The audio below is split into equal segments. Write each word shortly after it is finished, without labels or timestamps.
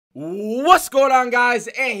What's going on, guys?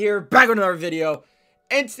 Ant here, back with another video.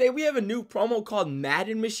 And today we have a new promo called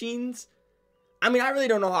Madden Machines. I mean, I really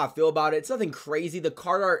don't know how I feel about it. It's nothing crazy. The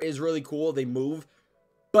card art is really cool. They move.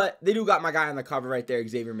 But they do got my guy on the cover right there,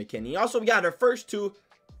 Xavier McKinney. Also, we got our first two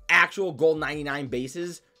actual gold 99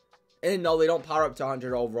 bases. And no, they don't power up to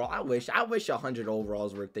 100 overall. I wish 100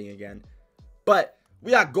 overalls were a thing again. But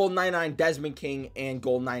we got gold 99 Desmond King and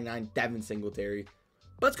gold 99 Devin Singletary.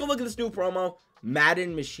 But let's go look at this new promo.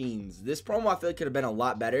 Madden Machines. This promo I feel like could have been a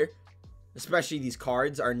lot better. Especially these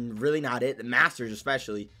cards are really not it. The Masters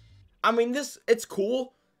especially. I mean, it's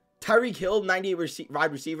cool. Tyreek Hill, 98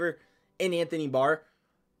 wide receiver, and Anthony Barr.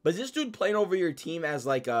 But this dude playing over your team as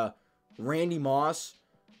like a Randy Moss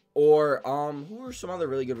or who are some other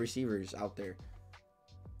really good receivers out there?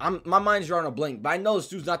 My mind's drawing a blank, but I know this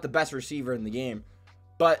dude's not the best receiver in the game.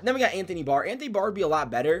 But then we got Anthony Barr. Anthony Barr would be a lot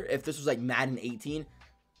better if this was like Madden 18.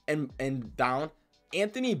 And down.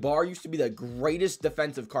 Anthony Barr used to be the greatest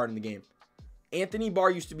defensive card in the game. Anthony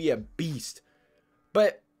Barr used to be a beast.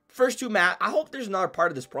 But first two, Matt, I hope there's another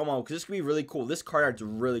part of this promo because this could be really cool. This card art's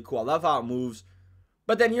really cool. I love how it moves.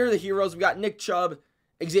 But then here are the heroes. We got Nick Chubb,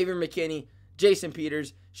 Xavier McKinney, Jason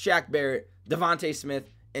Peters, Shaq Barrett, Devontae Smith,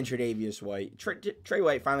 and Tre'Davious White. Trey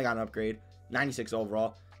White finally got an upgrade. 96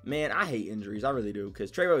 overall. Man, I hate injuries. I really do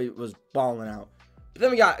because Trey White was balling out. But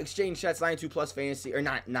then we got exchange sets, 92 plus fantasy, or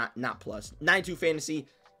not plus, 92 fantasy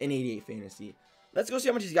and 88 fantasy. Let's go see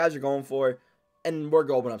how much these guys are going for, and we're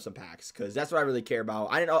gonna open up some packs because that's what I really care about.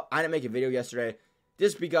 I didn't make a video yesterday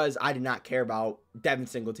just because I did not care about Devin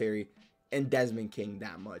Singletary and Desmond King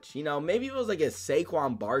that much. You know, maybe it was like a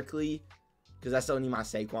Saquon Barkley because I still need my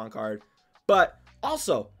Saquon card. But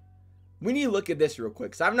also, we need to look at this real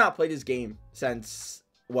quick because I've not played this game since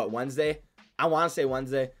what, Wednesday? I want to say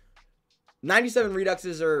Wednesday. 97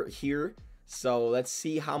 Reduxes are here, so let's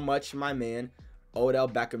see how much my man Odell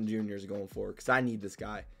Beckham Jr. is going for, because I need this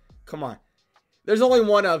guy. Come on. There's only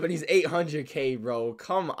one up, and he's 800K, bro.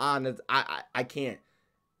 Come on. I can't.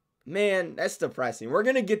 Man, that's depressing. We're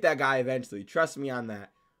going to get that guy eventually. Trust me on that.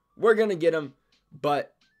 We're going to get him,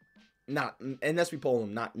 but not unless we pull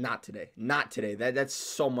him. Not today. Not today. That's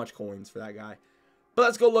so much coins for that guy. But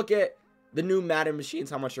let's go look at the new Madden Machines,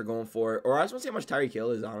 how much they're going for. Or I just want to see how much Tyreek Hill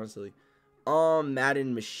is, honestly.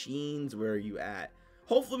 Madden Machines, where are you at?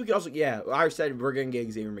 Hopefully we can also, yeah, I said we're gonna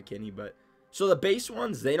get Xavier McKinney, but so the base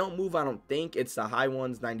ones, they don't move. I don't think it's the high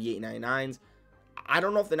ones, 98, 99s. I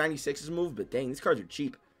don't know if the 96s move, but dang, these cards are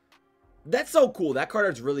cheap. That's so cool. That card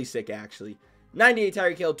art's really sick, actually. 98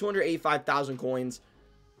 Tyreek Hill, 285,000 coins.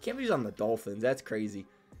 Can't be used on the Dolphins. That's crazy.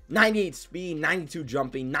 98 speed, 92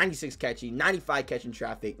 jumping, 96 catching, 95 catching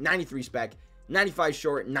traffic, 93 spec, 95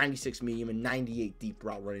 short, 96 medium, and 98 deep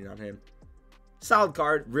route running on him. Solid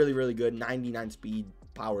card, really, really good. 99 speed,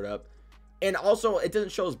 powered up. And also, it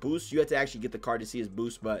doesn't show his boost. You have to actually get the card to see his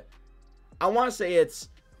boost, but I want to say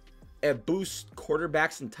it boosts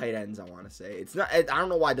quarterbacks and tight ends, I want to say. It's not, I don't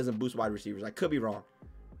know why it doesn't boost wide receivers. I could be wrong,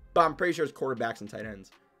 but I'm pretty sure it's quarterbacks and tight ends.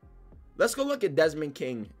 Let's go look at Desmond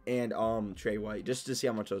King and Trey White, just to see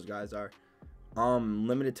how much those guys are.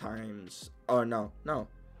 Limited times. Oh, no.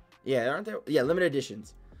 Yeah, aren't there? Yeah, limited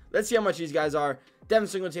editions. Let's see how much these guys are. Devin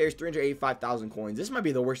Singletary is 385,000 coins. This might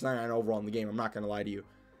be the worst 99 overall in the game. I'm not going to lie to you.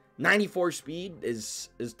 94 speed is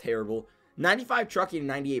terrible. 95 trucking and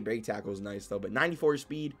 98 break tackle is nice, though. But 94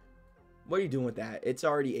 speed, what are you doing with that? It's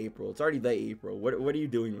already April. It's already late April. What are you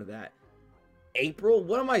doing with that? April?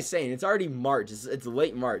 What am I saying? It's already March. It's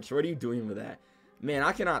late March. What are you doing with that? Man,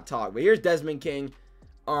 I cannot talk. But here's Desmond King.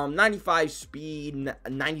 95 speed,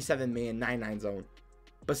 97 man, 99 zone.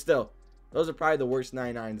 But still, those are probably the worst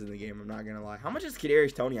 99s in the game. I'm not going to lie. How much is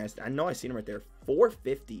Kadarius Toney? I know I seen him right there.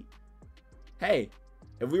 450. Hey,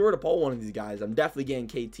 if we were to pull one of these guys, I'm definitely getting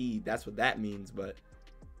KT. That's what that means. But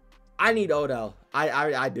I need Odell.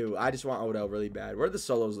 I do. I just want Odell really bad. What are the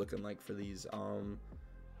solos looking like for these?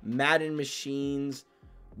 Madden Machines.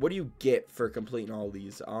 What do you get for completing all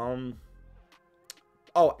these? Oh,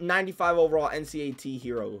 95 overall NCAT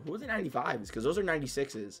hero. Who are the 95s? Because those are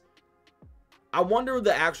 96s. I wonder what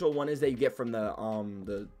the actual one is that you get from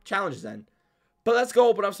the challenges then. But let's go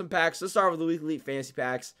open up some packs. Let's start with the weekly fantasy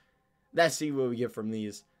packs. Let's see what we get from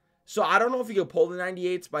these. So I don't know if you can pull the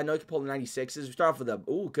 98s, but I know you can pull the 96s. We start off with a,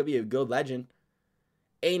 ooh, could be a good legend.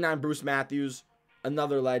 89 Bruce Matthews.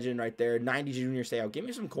 Another legend right there. 90 Junior Seau. Give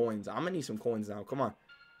me some coins. I'm going to need some coins now. Come on.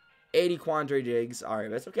 80 Quandre Diggs. All right,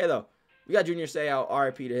 that's okay, though. We got Junior Seau.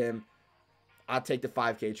 RIP to him. I'll take the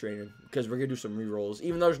 5K training because we're going to do some rerolls.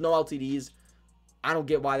 Even though there's no LTDs, I don't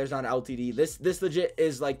get why there's not an LTD. This legit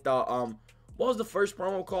is like the, what was the first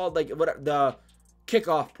promo called? Like, what, the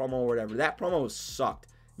kickoff promo or whatever. That promo sucked.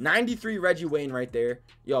 93 Reggie Wayne right there.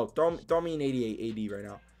 Yo, throw me an 88 AD right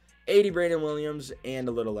now. 80 Brandon Williams and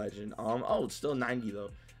a little legend. Oh, it's still 90 though.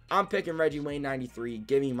 I'm picking Reggie Wayne 93.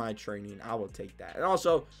 Give me my training. I will take that. And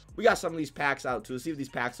also, we got some of these packs out too. Let's see what these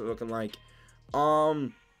packs are looking like.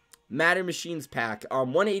 Madden Machines pack.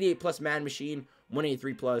 188 plus Madden Machine,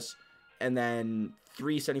 183 plus, and then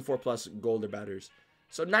 374 plus gold or betters.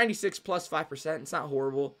 So 96 plus 5%. It's not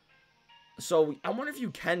horrible. So I wonder if you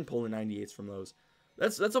can pull the 98s from those.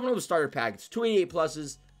 Let's open up the starter pack. It's 288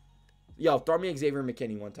 pluses. Yo, throw me Xavier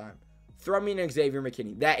McKinney one time. Throw me an Xavier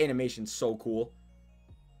McKinney. That animation's so cool.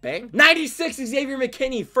 Bang. 96 Xavier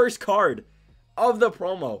McKinney. First card of the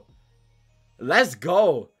promo. Let's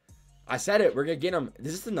go. I said it. We're going to get him.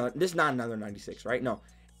 This is not another 96, right? No.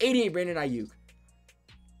 88 Brandon Ayuk.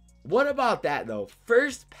 What about that, though?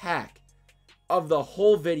 First pack of the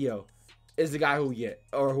whole video is the guy who we get,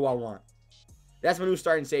 or who I want. That's my new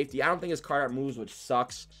starting safety. I don't think his card art moves, which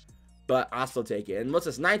sucks, but I'll still take it. And what's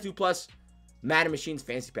this? 92 plus Madden Machines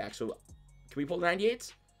fancy pack. So, can we pull the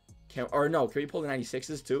 98s? Can we pull the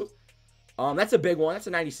 96s too? That's a big one. That's a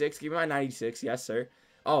 96. Give me my 96. Yes, sir.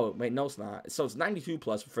 Oh, wait, no, it's not. So, it's 92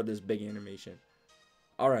 plus for this big animation.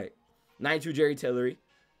 All right. 92 Jerry Tillery.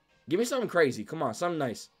 Give me something crazy. Come on, something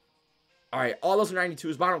nice. All right, all those are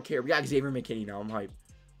 92s, but I don't care. We got Xavier McKinney now. I'm hyped.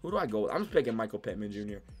 Who do I go with? I'm just picking Michael Pittman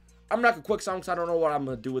Jr. I'm not going to quick song because I don't know what I'm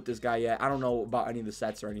going to do with this guy yet. I don't know about any of the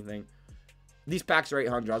sets or anything. These packs are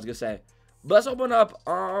 800, I was going to say. But let's open up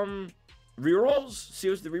rerolls. See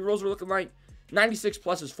what the rerolls were looking like. 96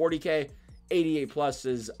 plus is 40K. 88 plus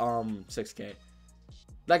is 6K.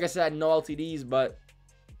 Like I said, no LTDs, but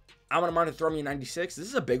I'm going to mind to throw me a 96. This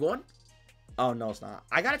is a big one. Oh, no, it's not.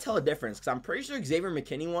 I got to tell the difference because I'm pretty sure Xavier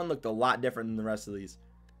McKinney one looked a lot different than the rest of these.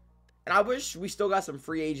 And I wish we still got some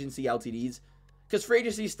free agency LTDs. Because free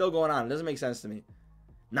agency is still going on. It doesn't make sense to me.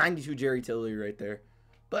 92 Jerry Tillery right there.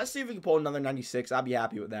 But let's see if we can pull another 96. I'll be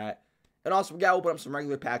happy with that. And also, we got to open up some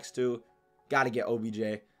regular packs too. Got to get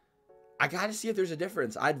OBJ. I got to see if there's a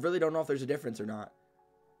difference. I really don't know if there's a difference or not.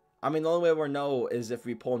 I mean, the only way we'll know is if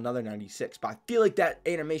we pull another 96. But I feel like that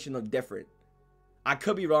animation looked different. I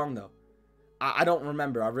could be wrong, though. I don't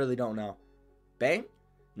remember. I really don't know. Bang.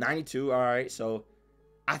 92. All right. So,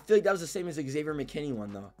 I feel like that was the same as the Xavier McKinney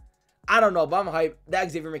one, though. I don't know, but I'm hyped.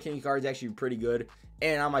 That Xavier McKinney card is actually pretty good.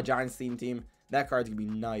 And on my Giants team, that card's going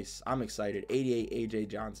to be nice. I'm excited. 88 AJ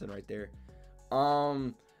Johnson right there.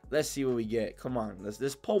 Let's see what we get. Come on.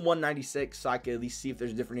 Let's pull 196 so I can at least see if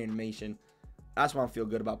there's a different animation. That's why I feel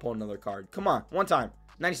good about pulling another card. Come on. One time.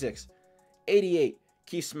 96. 88.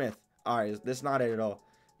 Keith Smith. All right. That's not it at all.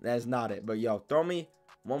 That's not it. But, yo, throw me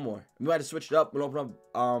one more. We might have switched it up. We'll open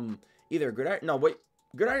up either Gridiron. No, wait.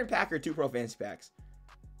 Gridiron pack or 2 Pro Fantasy packs.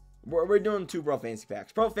 We're doing 2 Pro Fantasy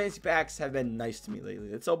packs. Pro Fantasy packs have been nice to me lately.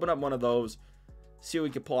 Let's open up one of those. See what we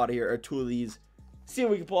can pull out of here. Or 2 of these. See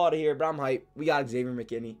what we can pull out of here. But I'm hyped. We got Xavier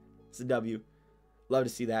McKinney. It's a W. Love to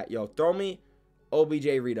see that. Yo, throw me OBJ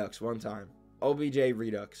Redux one time. OBJ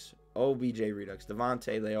Redux. OBJ Redux.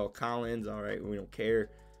 Devontae, Leo, Collins. All right. We don't care.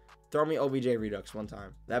 Throw me OBJ Redux one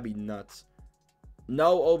time. That'd be nuts.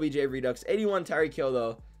 No OBJ Redux. 81 Tyreek Hill,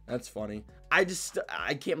 though. That's funny. I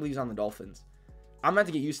can't believe he's on the Dolphins. I'm going to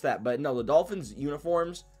have to get used to that. But no, the Dolphins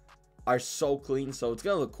uniforms are so clean. So it's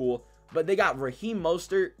going to look cool. But they got Raheem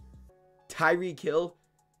Mostert, Tyreek Hill,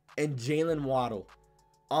 and Jalen Waddle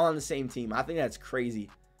all on the same team. I think that's crazy.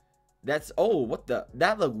 That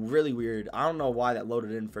looked really weird. I don't know why that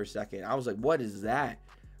loaded in for a second. I was like, what is that?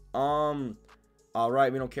 All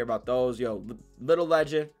right, we don't care about those. Yo, little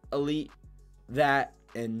legend, elite, that,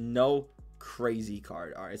 and no crazy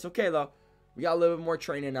card. All right, it's okay though. We got a little bit more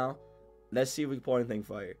training now. Let's see if we can pull anything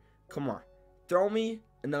fire. Come on. Throw me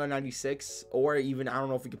another 96. Or even, I don't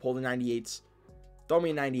know if we can pull the 98s. Throw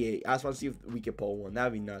me a 98. I just want to see if we can pull one. That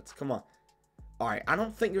would be nuts. Come on. Alright, I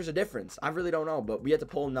don't think there's a difference. I really don't know. But we have to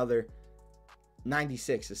pull another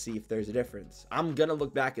 96 to see if there's a difference. I'm going to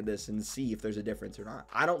look back at this and see if there's a difference or not.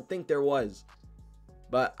 I don't think there was.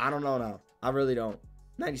 But I don't know now. I really don't.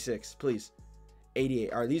 96, please.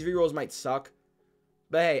 88. Alright, these rerolls might suck.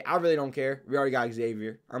 But hey, I really don't care. We already got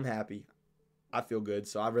Xavier. I'm happy. I feel good,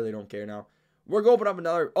 so I really don't care now. We're going to open up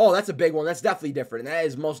another. Oh, that's a big one. That's definitely different. That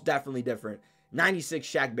is most definitely different. 96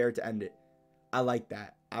 Shaq Barrett to end it. I like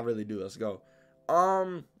that. I really do. Let's go.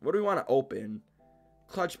 What do we want to open?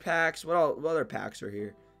 Clutch packs. What other packs are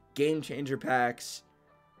here? Game changer packs.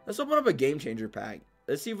 Let's open up a game changer pack.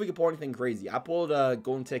 Let's see if we can pull anything crazy. I pulled a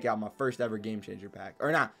golden ticket out, my first ever game changer pack.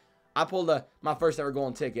 Or not. I pulled my first ever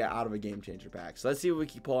golden ticket out of a game changer pack. So let's see what we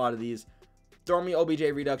can pull out of these. Throw me OBJ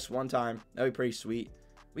Redux one time. That'd be pretty sweet.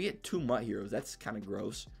 We get 2 Mutt Heroes. That's kind of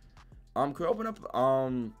gross. Could we open up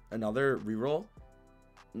another reroll?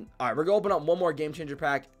 All right, we're going to open up one more game changer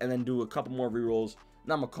pack and then do a couple more rerolls.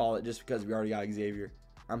 And I'm going to call it just because we already got Xavier.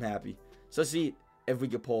 I'm happy. So let's see if we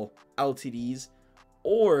could pull LTDs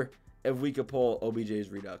or if we could pull OBJ's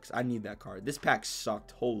Redux. I need that card. This pack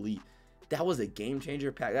sucked. Holy. That was a game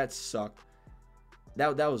changer pack. That sucked.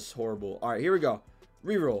 That was horrible. All right, here we go.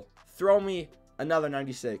 Reroll. Throw me another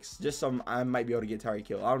 96. Just some I might be able to get Tyreek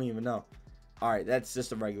Hill. I don't even know. All right, that's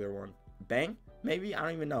just a regular one. Bang? Maybe? I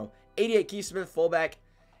don't even know. 88 Keith Smith, fullback.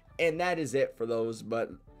 And that is it for those.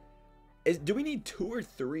 But do we need 2 or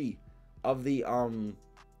 3 of the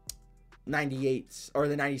 98s or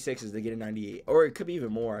the 96s to get a 98? Or it could be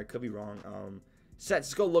even more. I could be wrong. Sets.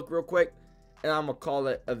 Let's go look real quick. And I'm going to call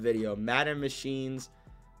it a video. Madden machines.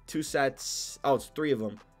 2 sets. Oh, it's 3 of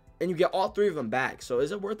them. And you get all 3 of them back. So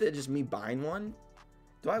is it worth it just me buying one?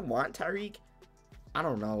 Do I want Tyreek? I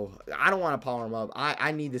don't know. I don't want to power him up.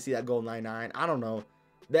 I need to see that gold 99. I don't know.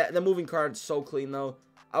 The moving card's so clean, though.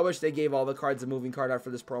 I wish they gave all the cards a moving card out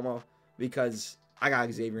for this promo. Because I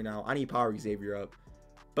got Xavier now. I need power Xavier up.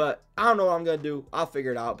 But I don't know what I'm going to do. I'll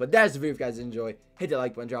figure it out. But that's the video if you guys enjoy. Hit that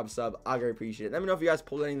like button, drop a sub. I greatly appreciate it. Let me know if you guys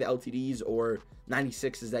pulled any of the LTDs or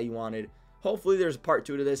 96s that you wanted. Hopefully there's part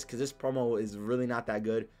 2 to this because this promo is really not that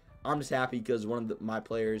good. I'm just happy because one of my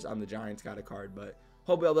players on the Giants got a card. But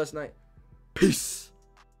hope you all have a blessed night. Peace.